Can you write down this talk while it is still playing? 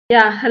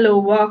Yeah, hello,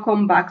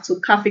 welcome back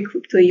to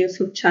Kaffycrypto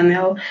YouTube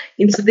channel.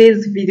 In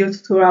today's video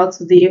tutorial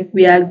today,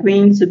 we are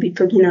going to be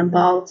talking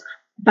about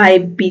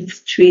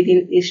Bybit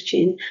trading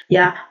exchange.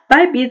 Yeah,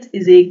 Bybit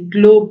is a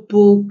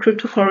global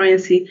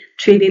cryptocurrency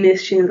trading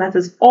exchange that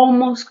is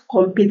almost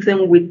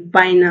competing with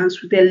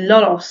Binance with a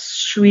lot of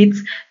sweet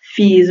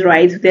fees,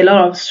 right? With a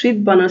lot of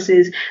sweet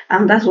bonuses,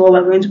 and that's what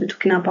we're going to be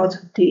talking about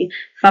today.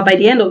 But by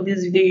the end of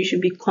this video, you should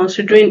be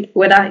considering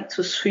whether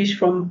to switch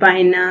from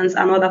Binance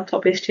and other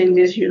top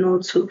exchanges,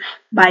 to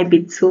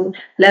Bybit. So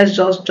let's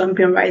just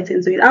jump in right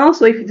into it. And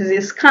also, if it is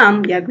a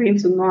scam, you are going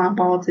to know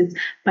about it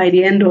by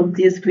the end of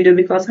this video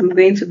because I'm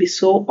going to be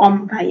so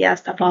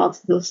unbiased about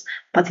this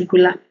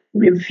particular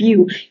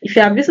review. If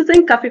you are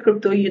visiting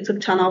kafycrypto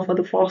YouTube channel for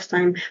the first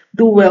time,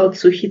 do well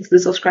to hit the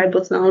subscribe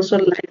button and also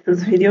like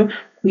this video.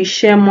 We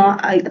share more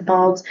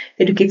about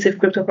educative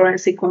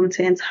cryptocurrency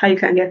content, how you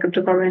can get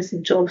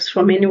cryptocurrency jobs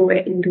from anywhere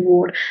in the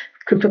world,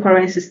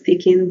 cryptocurrency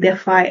staking,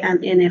 DeFi, and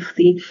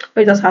NFT.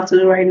 What you just have to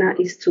do right now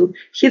is to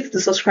hit the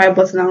subscribe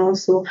button and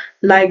also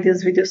like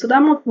this video so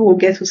that more people will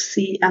get to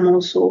see and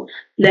also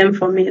learn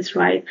from it,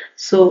 right?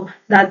 So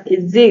that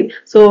is it.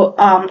 So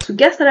to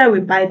get started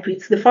with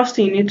Bybit, the first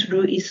thing you need to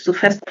do is to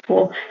first of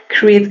all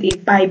create a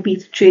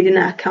Bybit trading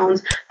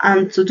account,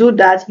 and to do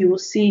that you will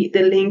see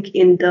the link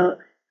in the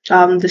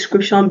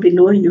description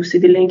below. You see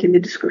the link in the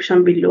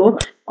description below.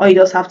 All you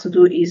just have to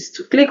do is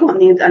to click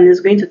on it, and it's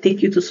going to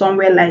take you to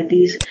somewhere like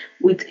this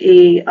with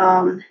a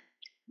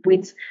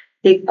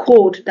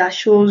code that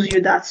shows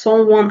you that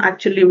someone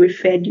actually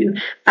referred you.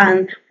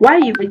 And why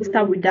you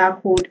register with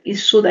that code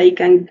is so that you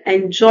can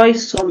enjoy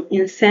some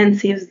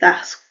incentives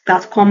that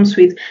comes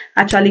with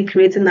actually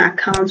creating an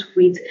account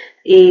with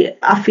a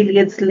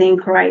affiliate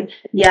link, right?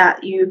 Yeah,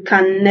 you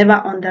can never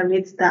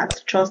underrate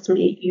that. Trust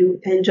me, you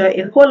enjoy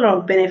a whole lot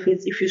of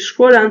benefits. If you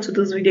scroll down to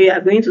this video, you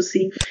are going to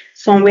see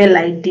somewhere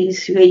like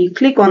this where you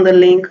click on the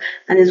link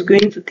and it's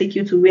going to take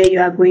you to where you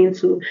are going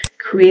to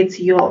create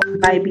your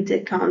Bybit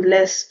account.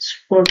 Let's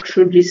scroll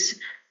through this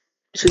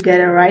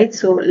together, right?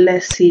 So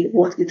let's see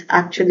what it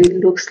actually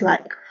looks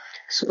like.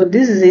 So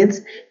this is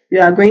it. You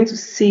are going to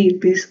see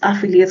this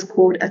affiliate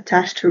code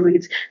attached to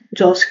it.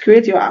 Just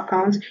create your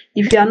account.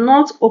 If you are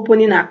not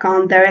opening an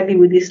account directly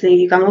with this link,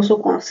 you can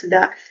also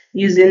consider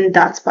using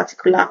that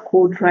particular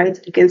code, right?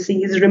 You can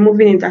see it's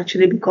removing it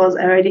actually because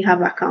I already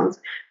have accounts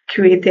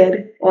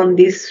created on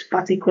this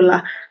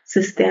particular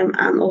system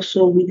and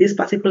also with this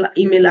particular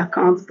email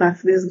account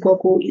that this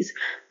Google is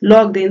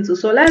logged into.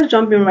 So let's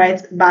jump in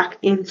right back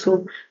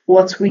into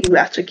what we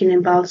were talking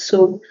about.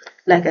 So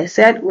like I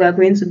said, we are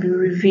going to be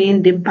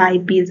reviewing the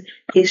Bybit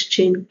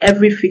exchange,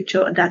 every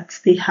feature that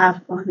they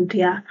have on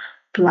their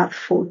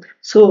platform.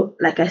 So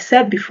like I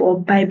said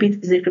before,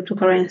 Bybit is a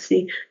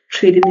cryptocurrency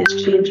trading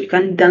exchange. You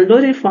can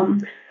download it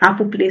from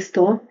Apple Play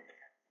Store.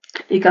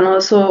 You can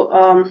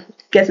also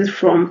get it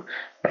from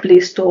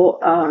Play Store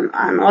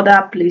and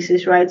other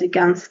places, right? You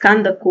can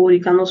scan the code.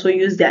 You can also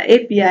use their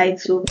API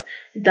to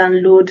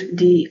download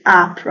the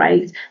app,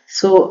 right?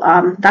 So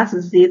that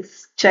is it.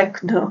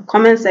 Check the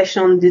comment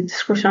section, the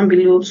description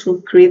below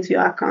to create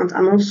your account.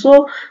 And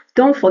also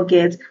don't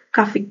forget,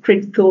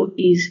 kaffycrypto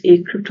is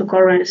a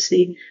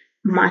cryptocurrency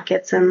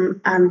marketing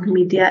and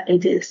media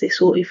agency.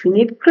 So if you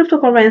need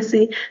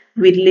cryptocurrency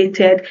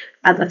related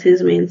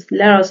advertisements,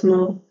 let us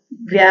know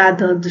via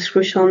the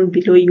description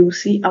below. You'll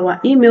see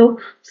our email.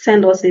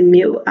 Send us a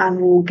mail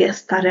and we'll get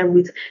started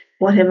with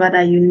whatever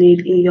that you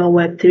need in your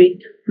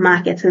Web3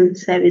 marketing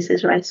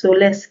services, right? So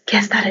let's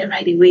get started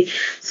right away.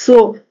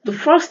 So the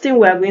first thing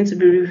we are going to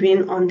be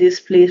reviewing on this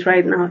place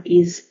right now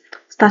is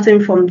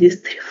starting from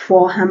this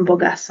for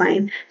hamburger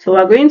sign. So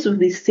we're going to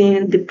be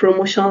seeing the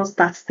promotions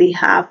that they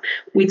have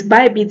with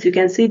Bybit. You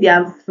can see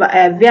their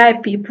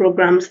VIP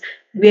programs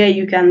where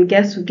you can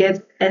get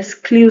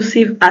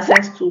exclusive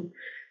access to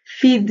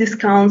fee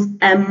discounts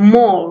and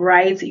more,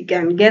 right? You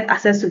can get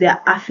access to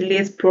their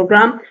affiliate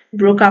program,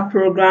 broker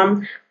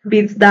program,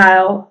 bit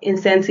dial,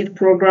 incentive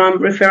program,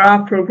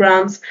 referral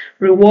programs,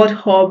 reward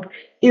hub,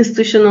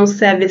 institutional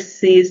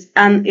services,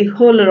 and a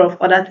whole lot of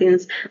other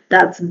things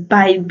that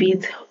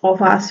Bybit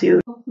offers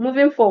you.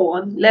 Moving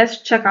forward,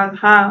 let's check out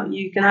how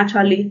you can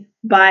actually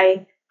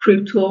buy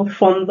crypto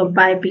from the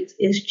Bybit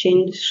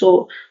exchange.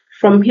 So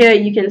from here,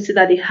 you can see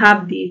that they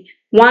have the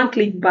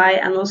one-click buy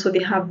and also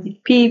they have the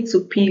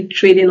P2P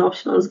trading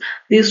options.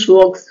 This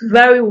works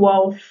very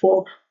well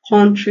for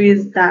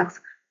countries that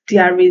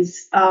there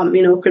is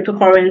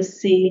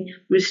cryptocurrency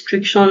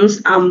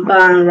restrictions and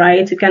ban,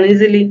 right? You can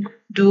easily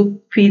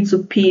do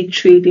P2P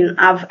trading.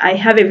 I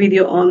have a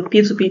video on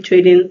P2P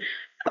trading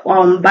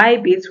on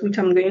Bybit, which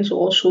I'm going to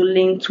also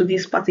link to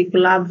this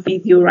particular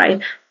video,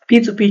 right?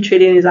 P2P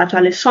trading is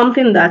actually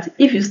something that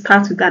if you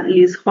start with at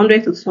least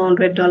 $100 to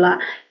 $200,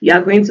 you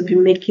are going to be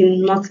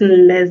making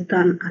nothing less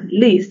than at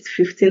least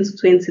 $15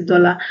 to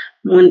 $20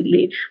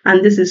 monthly.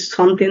 And this is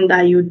something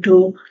that you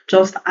do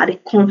just at the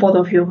comfort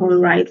of your home,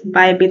 right?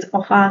 Bybit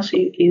offers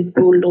you a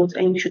whole lot,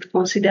 and you should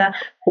consider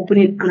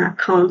opening an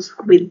account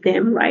with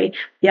them, right?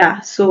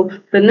 Yeah, so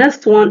the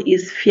next one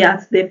is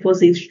fiat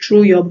deposits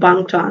through your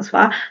bank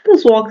transfer.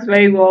 This works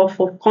very well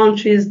for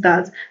countries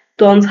that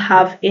don't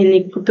have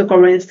any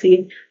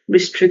cryptocurrency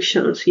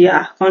restrictions.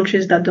 Yeah,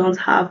 countries that don't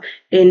have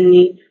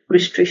any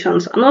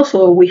restrictions. And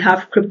also we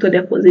have crypto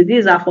deposit.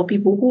 These are for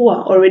people who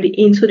are already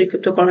into the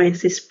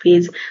cryptocurrency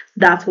space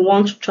that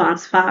want to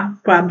transfer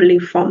probably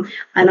from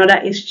another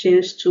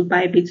exchange to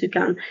Bybit. You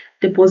can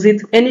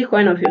deposit any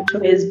coin of your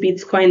choice: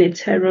 Bitcoin,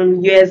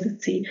 Ethereum,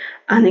 USDT,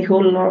 and a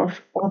whole lot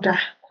of other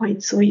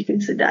coins. So you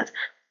can see that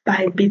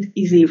Bybit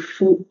is a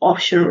full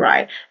option,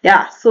 right?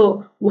 Yeah,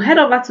 so we'll head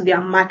over to their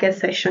market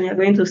section. You're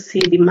going to see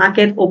the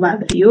market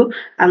overview,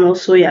 and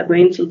also you're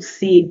going to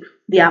see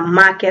their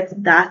market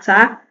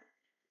data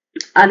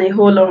and a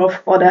whole lot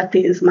of other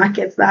things.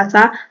 Market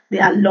data,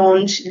 their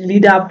launch,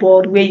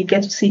 leaderboard, where you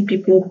get to see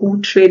people who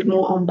trade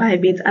more on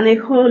Bybit, and a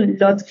whole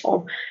lot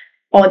of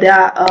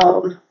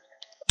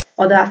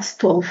other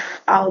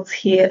stuff out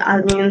here.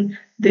 I mean,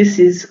 this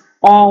is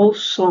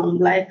awesome.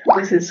 Like,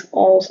 this is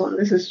awesome.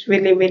 This is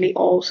really, really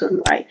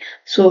awesome, right?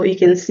 So you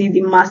can see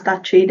the master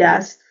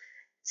traders,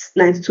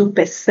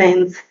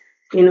 92%,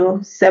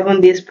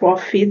 7 days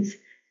profit,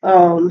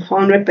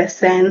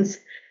 100%,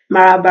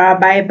 Marabara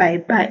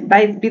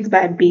bit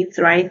by bit,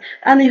 right?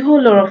 And a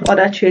whole lot of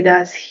other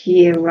traders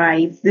here,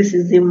 right? This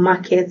is the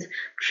market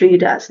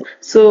traders.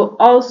 So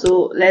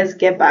also, let's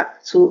get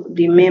back to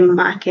the main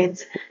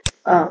market.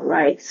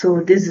 Right,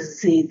 so this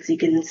is it. You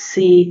can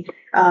see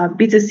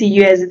BTC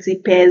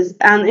USDT pairs,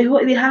 and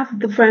they have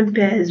different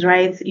pairs,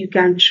 right? You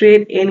can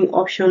trade any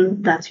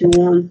option that you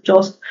want.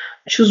 Just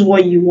choose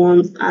what you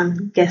want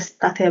and get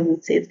started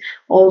with it.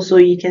 Also,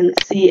 you can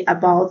see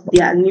about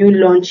their new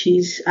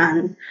launches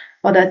and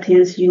other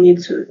things you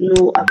need to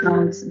know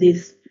about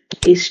this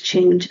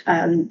exchange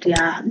and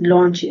their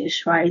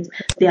launches, right?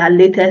 Their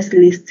latest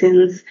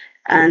listings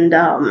and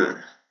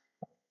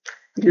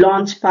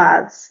launch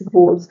pads,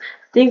 both.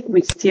 I think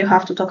we still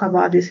have to talk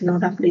about this in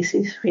other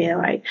places here,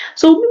 right?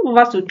 So move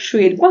over to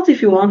trade. What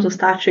if you want to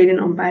start trading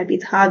on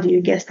Bybit? How do you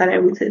get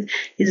started with it?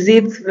 Is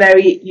it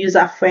very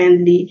user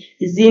friendly?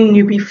 Is it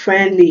newbie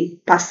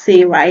friendly per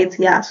se, right?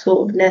 Yeah,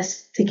 so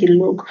let's take a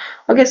look.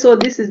 Okay, so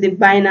this is the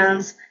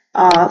Binance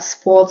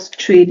sports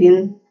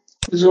trading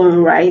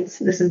zone, right?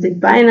 This is the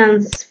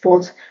Binance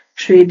sports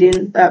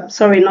trading,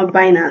 sorry, not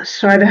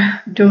Binance,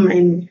 rather, don't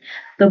mind me,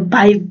 the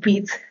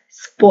Bybit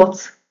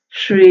sports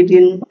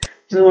trading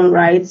zone,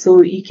 right?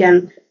 So you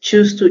can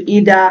choose to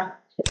either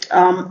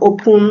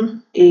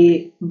open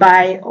a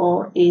buy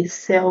or a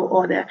sell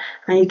order,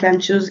 and you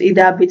can choose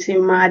either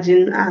between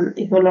margin and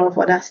a whole lot of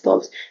other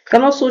stuff. You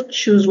can also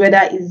choose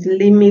whether it's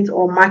limit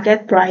or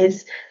market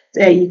price.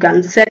 You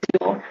can set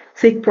your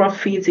take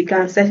profits, you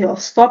can set your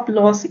stop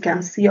loss, you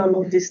can see all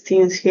of these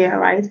things here,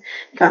 right?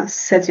 You can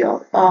set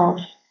your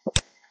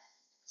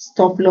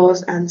stop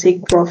loss and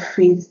take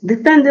profits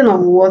depending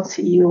on what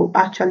you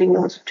actually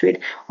want to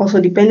trade.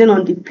 Also depending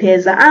on the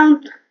pairs.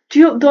 And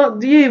do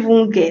you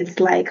even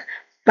get, like,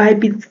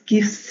 Bybit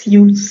gives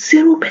you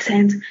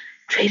 0%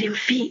 trading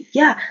fee?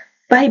 Yeah,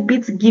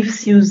 Bybit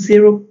gives you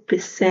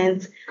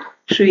 0%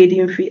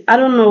 trading fee. I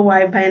don't know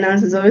why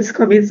Binance is always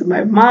coming to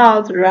my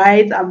mouth,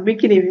 right? I'm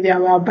making a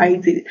video about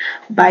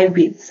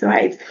Bybit,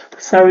 right?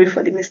 Sorry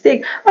for the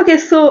mistake. Okay,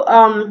 so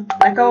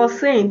like I was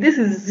saying, this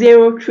is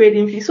 0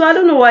 trading fee. So I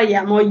don't know why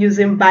you're not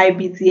using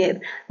Bybit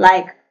yet.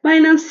 Like,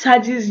 Binance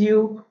charges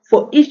you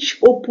for each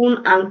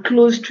open and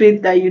close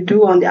trade that you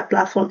do on their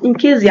platform, in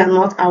case you're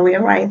not aware,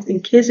 right?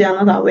 In case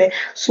you're not aware.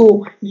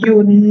 So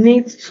you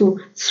need to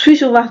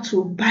switch over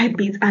to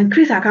Bybit and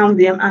create an account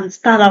with them and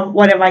start out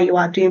whatever you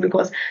are doing,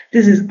 because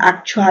this is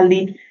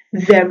actually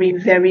very,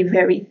 very,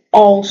 very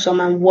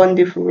awesome and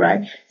wonderful,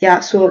 right? Yeah,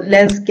 so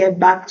let's get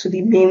back to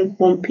the main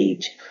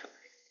homepage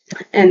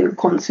and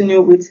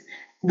continue with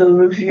the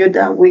review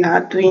that we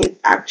are doing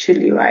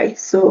actually, right?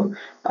 So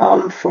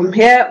from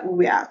here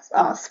we are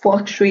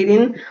spot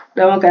trading.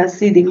 Then we can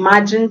see the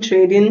margin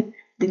trading,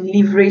 the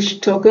leverage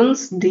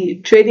tokens, the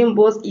trading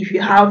bots. If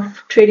you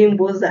have trading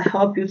bots that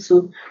help you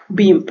to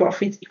be in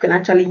profit, you can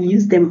actually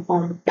use them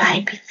on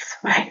Bybit,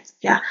 right?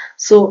 Yeah,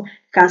 so you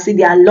can see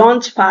their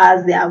launch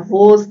pads, their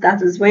votes.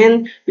 That is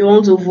when you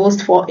want to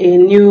vote for a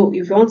new,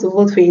 if you want to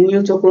vote for a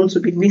new token to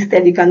be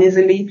listed, you can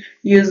easily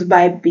use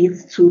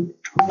Bybit to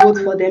vote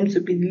for them to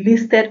be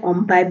listed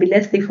on Bybit.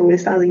 Let's take, for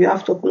instance, if you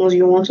have tokens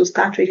you want to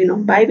start trading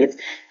on Bybit,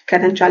 you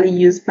can actually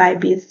use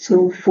Bybit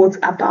to vote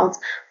about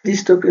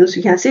these tokens.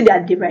 You can see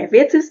their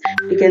derivatives.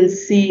 You can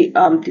see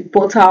the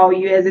total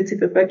USDT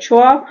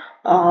perpetual,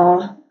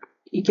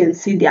 You can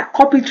see their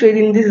copy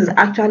trading. This is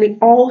actually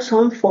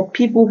awesome for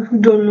people who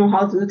don't know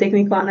how to do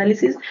technical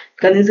analysis. You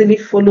can easily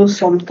follow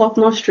some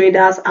top-notch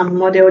traders and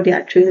model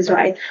their trades,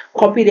 right?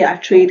 Copy their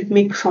trade,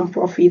 make some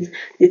profits.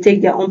 They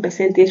take their own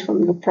percentage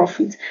from your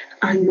profit,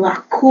 and you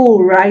are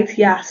cool, right?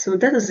 Yeah, so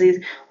that is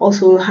it.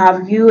 Also, we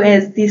have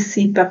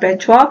USDC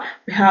perpetual,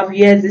 we have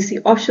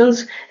USDC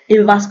options,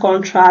 inverse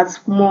contracts,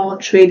 more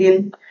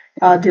trading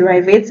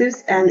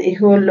derivatives, and a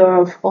whole lot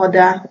of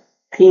other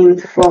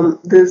things from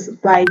this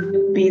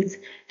Bybit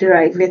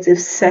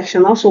derivatives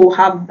section. Also, we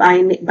have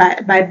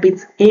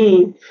Bybit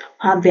in,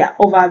 have their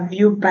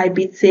overview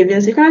Bybit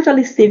savings. You can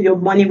actually save your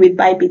money with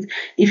Bybit.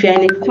 If you're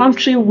in a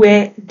country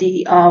where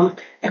the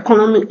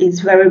economy is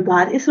very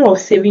bad, instead of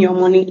saving your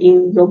money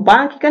in your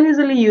bank, you can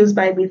easily use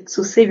Bybit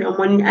to save your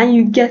money, and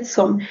you get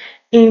some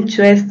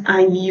interest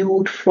and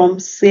yield from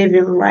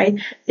saving, right?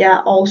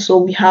 Yeah, also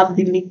we have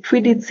the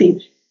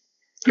liquidity.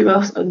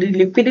 The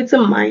liquidity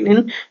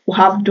mining, we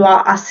have dual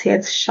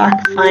assets,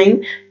 shark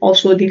fine,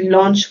 also the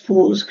launch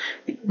pools.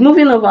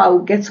 Moving over, I'll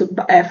get to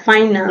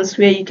finance,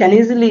 where you can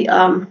easily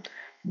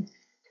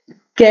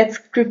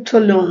get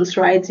crypto loans,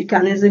 right? You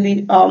can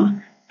easily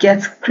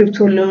get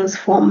crypto loans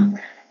from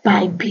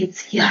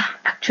Bybit. Yeah,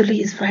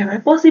 actually it's very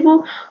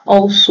possible.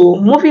 Also,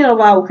 moving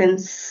over, we can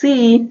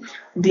see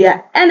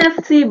their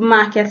NFT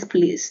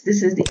marketplace.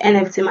 This is the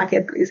NFT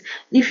marketplace.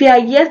 If you are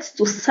yet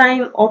to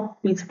sign up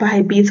with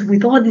Bybit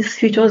with all these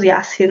features you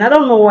are seeing, I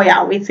don't know what you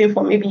are waiting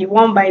for. Maybe you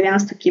want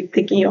Binance to keep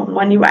taking your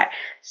money, right?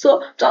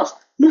 So just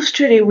move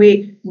straight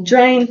away,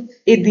 join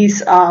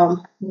this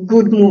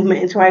good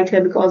movement right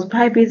here, because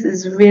Bybit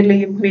is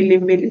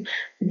really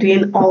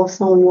doing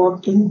awesome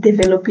work in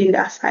developing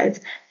their site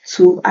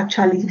to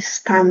actually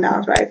stand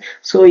out, right?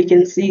 So you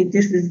can see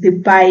this is the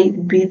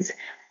Bybit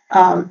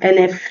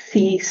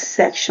NFT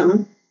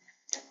section.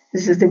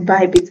 This is the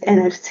Bybit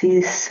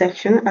NFT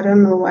section. I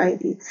don't know why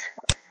it's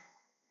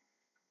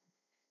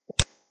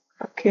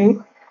okay.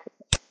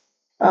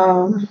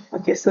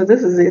 Okay, so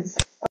this is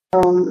it.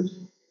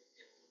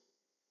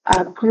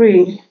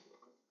 Agree.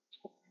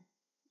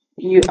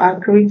 You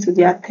agree to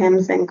their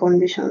terms and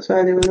conditions,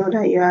 so they will know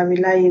that you are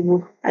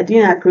reliable. I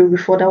didn't agree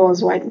before, that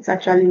was why it's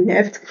actually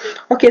left.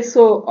 Okay,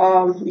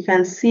 so you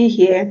can see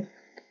here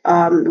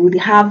we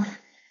have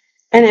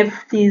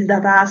NFTs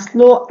that are as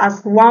low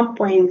as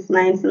 1.99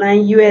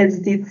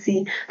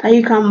 USDT that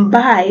you can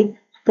buy,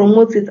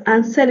 promote it,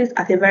 and sell it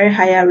at a very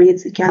higher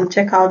rate. You can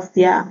check out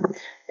their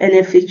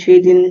NFT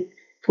trading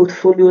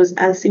portfolios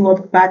and see what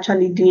people are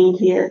actually doing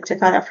here.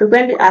 Check out our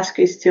frequently asked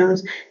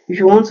questions. If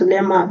you want to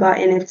learn more about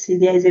NFT,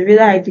 there is a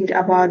video I did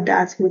about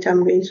that, which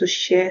I'm going to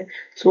share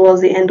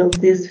towards the end of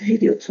this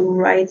video too,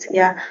 right?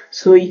 Yeah,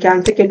 so you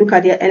can take a look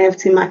at their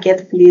NFT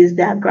marketplace,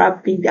 their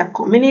graphic, their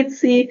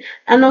community,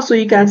 and also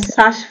you can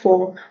search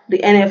for the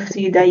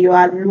NFT that you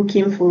are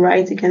looking for,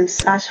 right? You can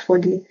search for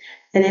the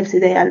NFT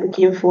that you are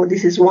looking for.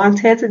 This is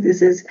 130.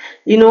 This is,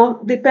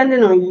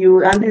 depending on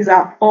you. And these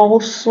are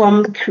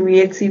awesome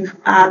creative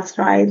arts,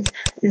 right?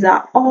 These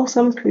are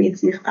awesome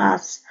creative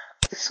arts.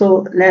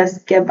 So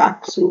let's get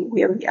back to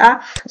where we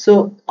are.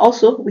 So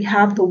also we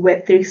have the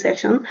Web3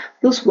 section.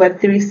 This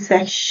Web3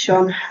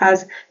 section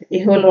has a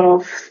whole lot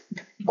of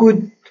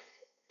good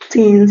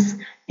things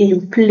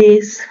in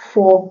place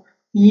for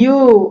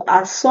you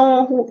as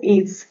someone who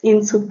is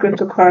into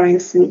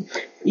cryptocurrency.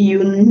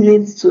 You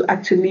need to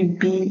actually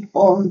be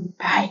on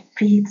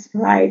Bybit,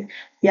 right?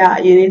 Yeah,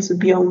 you need to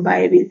be on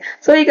Bybit.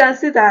 So you can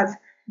see that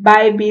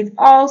Bybit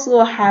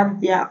also have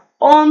their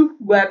own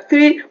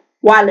Web3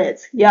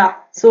 wallet. Yeah,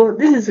 so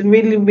this is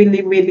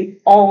really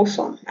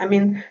awesome. I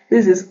mean,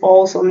 this is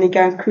awesome. You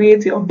can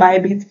create your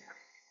Bybit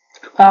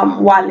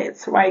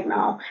wallets right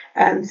now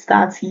and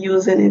start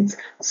using it.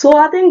 So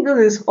I think this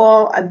is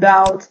all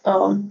about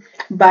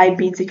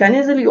Bybit. You can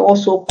easily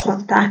also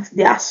contact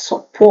their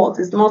support.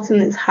 It's nothing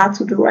is hard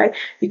to do, right?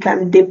 You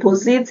can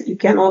deposit, you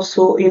can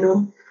also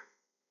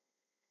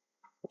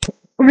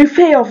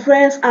refer your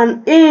friends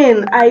and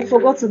in. I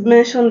forgot to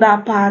mention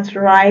that part,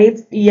 right?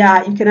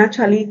 Yeah, you can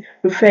actually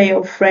refer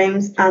your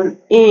friends and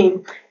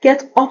in.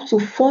 Get up to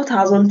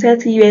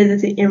 4,030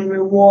 USDT in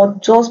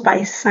reward just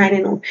by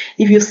signing up.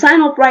 If you sign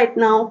up right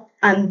now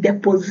and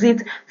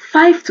deposit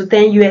 5 to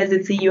 10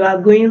 USDT, you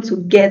are going to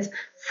get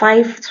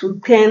 5 to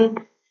 10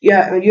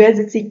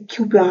 USDT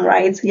coupon,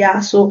 right?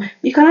 Yeah, so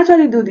you can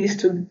actually do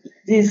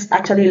this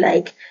actually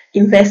like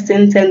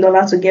investing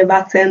 $10 to get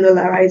back $10,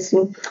 right?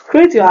 So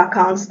create your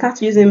account,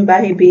 start using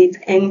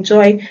Bybit,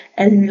 enjoy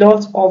a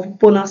lot of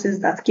bonuses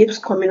that keeps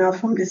coming out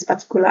from this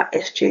particular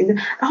exchange.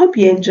 I hope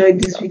you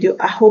enjoyed this video.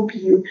 I hope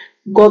you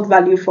got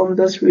value from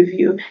this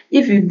review.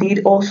 If you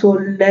did, also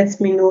let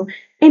me know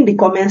in the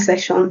comment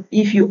section.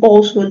 If you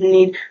also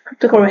need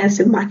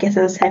cryptocurrency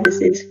marketing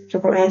services,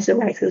 cryptocurrency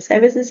writing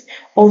services,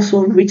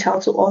 also reach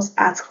out to us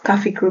at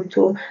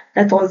kafycrypto.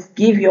 Let us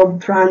give your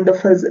brand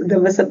the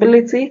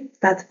visibility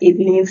that it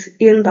needs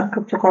in the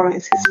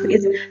cryptocurrency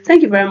space.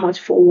 Thank you very much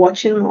for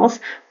watching us.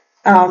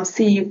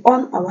 See you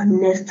on our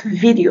next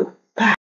video. Bye.